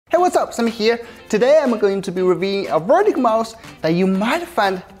what's up, Sam here. Today I'm going to be reviewing a vertical mouse that you might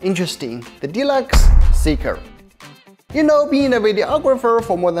find interesting, the Delux Seeker. You know, being a videographer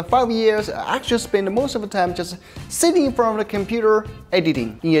for more than 5 years, I actually spend most of the time just sitting in front of the computer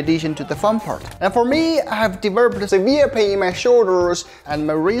editing, in addition to the fun part. And for me, I have developed severe pain in my shoulders and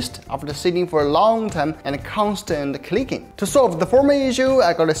my wrist after sitting for a long time and constant clicking. To solve the former issue,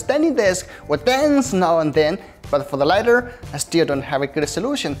 I got a standing desk or dance now and then, but for the latter, I still don't have a good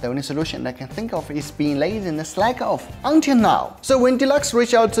solution. The only solution I can think of is being lazy and slack off, until now. So when Delux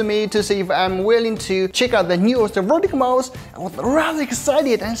reached out to me to see if I'm willing to check out the newest vertical mouse, I was rather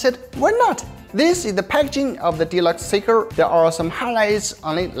excited and said, why not? This is the packaging of the Delux Seeker. There are some highlights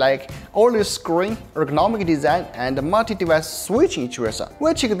on it like OLED screen, ergonomic design, and multi-device switching features.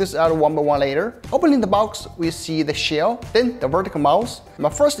 We'll check this out one by one later. Opening the box, we see the shell, then the vertical mouse. My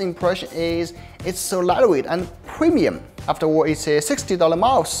first impression is it's so lightweight and premium. After all, it's a $60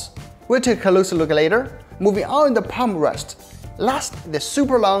 mouse. We'll take a closer look later. Moving on, the palm rest. Last, the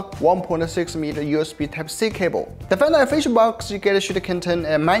super long 1.6 m USB Type-C cable. The final official box you get should contain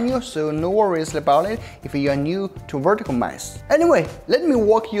a manual, so no worries about it if you are new to vertical mice. Anyway, let me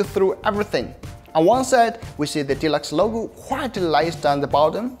walk you through everything. On one side, we see the Delux logo quietly lies down the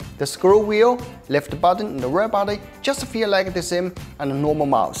bottom. The scroll wheel, left button, and the right body just feel like the same on a normal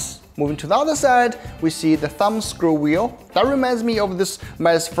mouse. Moving to the other side, we see the thumb scroll wheel. That reminds me of this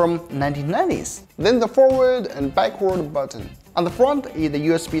mouse from 1990s. Then the forward and backward button. On the front is the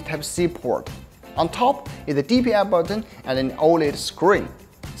USB Type-C port. On top is the DPI button and an OLED screen.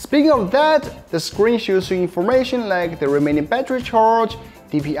 Speaking of that, the screen shows you information like the remaining battery charge,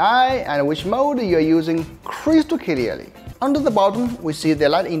 DPI, and which mode you are using crystal clearly. Under the bottom, we see the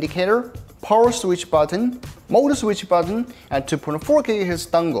light indicator, power switch button, mode switch button, and 2.4 GHz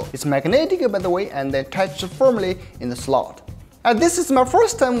dongle. It's magnetic by the way and attached firmly in the slot. And this is my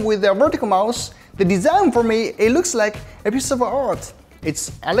first time with a vertical mouse. The design for me, it looks like a piece of art.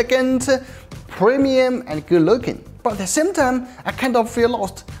 It's elegant, premium, and good looking. But at the same time, I kind of feel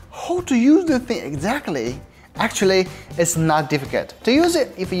lost how to use the thing exactly. Actually, it's not difficult. To use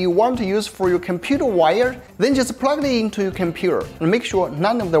it, if you want to use for your computer wire, then just plug it into your computer and make sure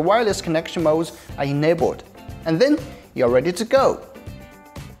none of the wireless connection modes are enabled. And then you're ready to go.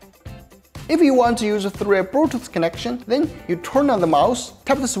 If you want to use through a Bluetooth connection, then you turn on the mouse,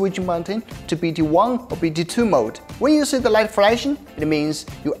 tap the switch button to BT1 or BT2 mode. When you see the light flashing, it means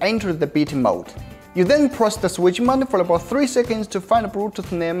you enter the BT mode. You then press the switch button for about 3 seconds to find the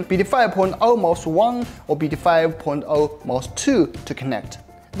Bluetooth name BT5.0 mouse 1 or BT5.0 mouse 2 to connect.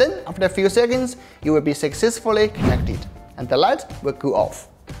 Then after a few seconds, you will be successfully connected and the light will go off.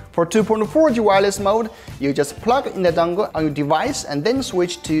 For 2.4G wireless mode, you just plug in the dongle on your device and then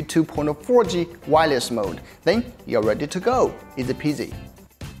switch to 2.4G wireless mode. Then you're ready to go. Easy peasy.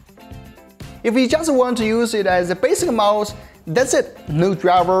 If you just want to use it as a basic mouse, that's it. No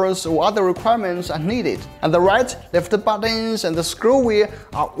drivers or other requirements are needed. And the right, left buttons and the scroll wheel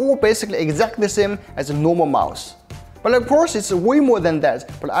are all basically exactly the same as a normal mouse. But of course it's way more than that,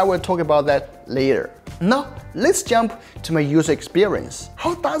 but I will talk about that later. Now, let's jump to my user experience.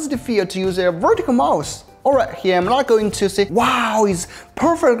 How does it feel to use a vertical mouse? Alright, here I'm not going to say, wow, it's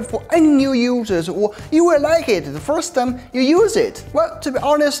perfect for any new users or you will like it the first time you use it. Well, to be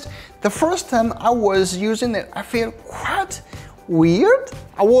honest, the first time I was using it, I feel quite weird.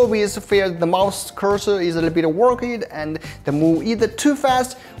 I always feel the mouse cursor is a little bit worried and the move either too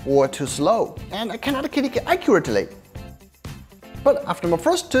fast or too slow, and I cannot click accurately. But after my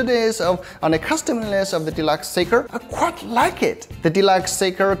first 2 days on the custominess of the Delux Seeker, I quite like it. The Delux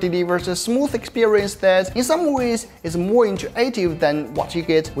Seeker delivers a smooth experience that in some ways is more intuitive than what you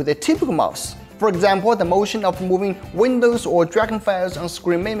get with a typical mouse. For example, the motion of moving windows or dragging files on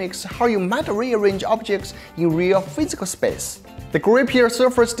screen mimics how you might rearrange objects in real physical space. The grippier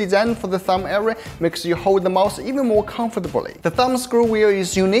surface design for the thumb area makes you hold the mouse even more comfortably. The thumb scroll wheel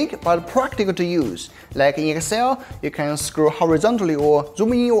is unique but practical to use. Like in Excel, you can scroll horizontally or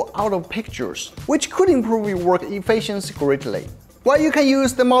zoom in or out of pictures, which could improve your work efficiency greatly. While you can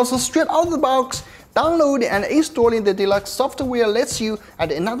use the mouse straight out of the box, downloading and installing the Delux software lets you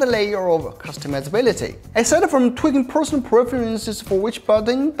add another layer of customizability. Aside from tweaking personal preferences for which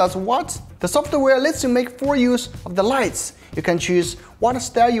button does what, the software lets you make full use of the lights. You can choose what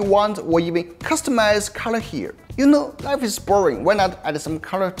style you want or even customize color here. You know, life is boring, why not add some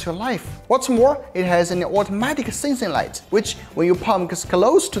color to life? What's more, it has an automatic sensing light, which when your palm gets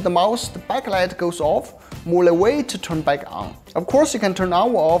close to the mouse, the backlight goes off, move away to turn back on. Of course, you can turn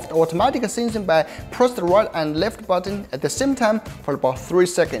on or off the automatic sensing by press the right and left button at the same time for about 3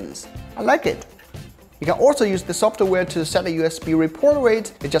 seconds. I like it. You can also use the software to set a USB report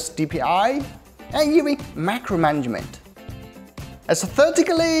rate, adjust DPI, and even macro management.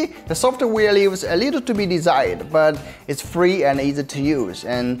 Aesthetically, the software leaves a little to be desired, but it's free and easy to use,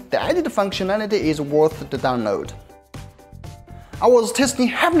 and the added functionality is worth the download. I was testing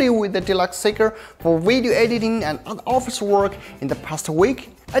heavily with the Delux Seeker for video editing and other office work in the past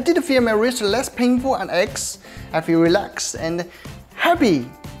week. I did feel my wrist less painful and I feel relaxed and happy.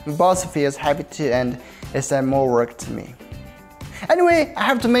 My boss feels happy too, and it's more work to me. Anyway, I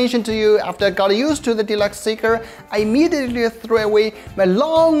have to mention to you, after I got used to the Delux Seeker, I immediately threw away my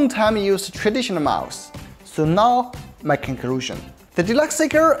long-time used traditional mouse. So now, my conclusion. The Delux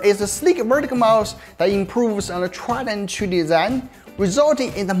Seeker is a sleek vertical mouse that improves on a tried and true design,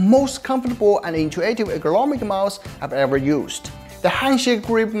 resulting in the most comfortable and intuitive ergonomic mouse I've ever used. The handshake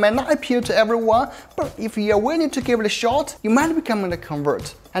grip may not appeal to everyone, but if you are willing to give it a shot, you might become a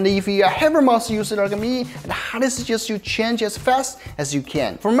convert. And if you are a heavy mouse user like me, I highly suggest you change as fast as you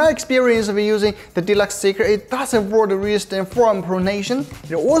can. From my experience of using the Delux Seeker, it does avoid wrist and forearm pronation.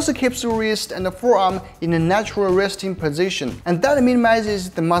 It also keeps the wrist and the forearm in a natural resting position, and that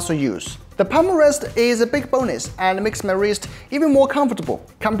minimizes the muscle use. The palm rest is a big bonus and makes my wrist even more comfortable.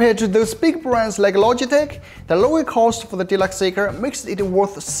 Compared to those big brands like Logitech, the lower cost for the Delux Seeker makes it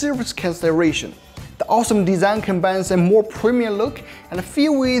worth serious consideration. The awesome design combines a more premium look and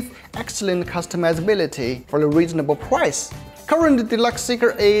feel with excellent customizability for a reasonable price. Currently, the Delux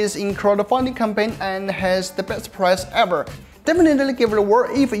Seeker is in crowdfunding campaign and has the best price ever. Definitely give it a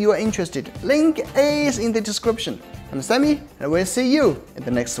whirl if you are interested. Link is in the description. I'm Sammy, and we'll see you in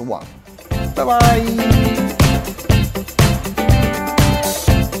the next one. Bye bye!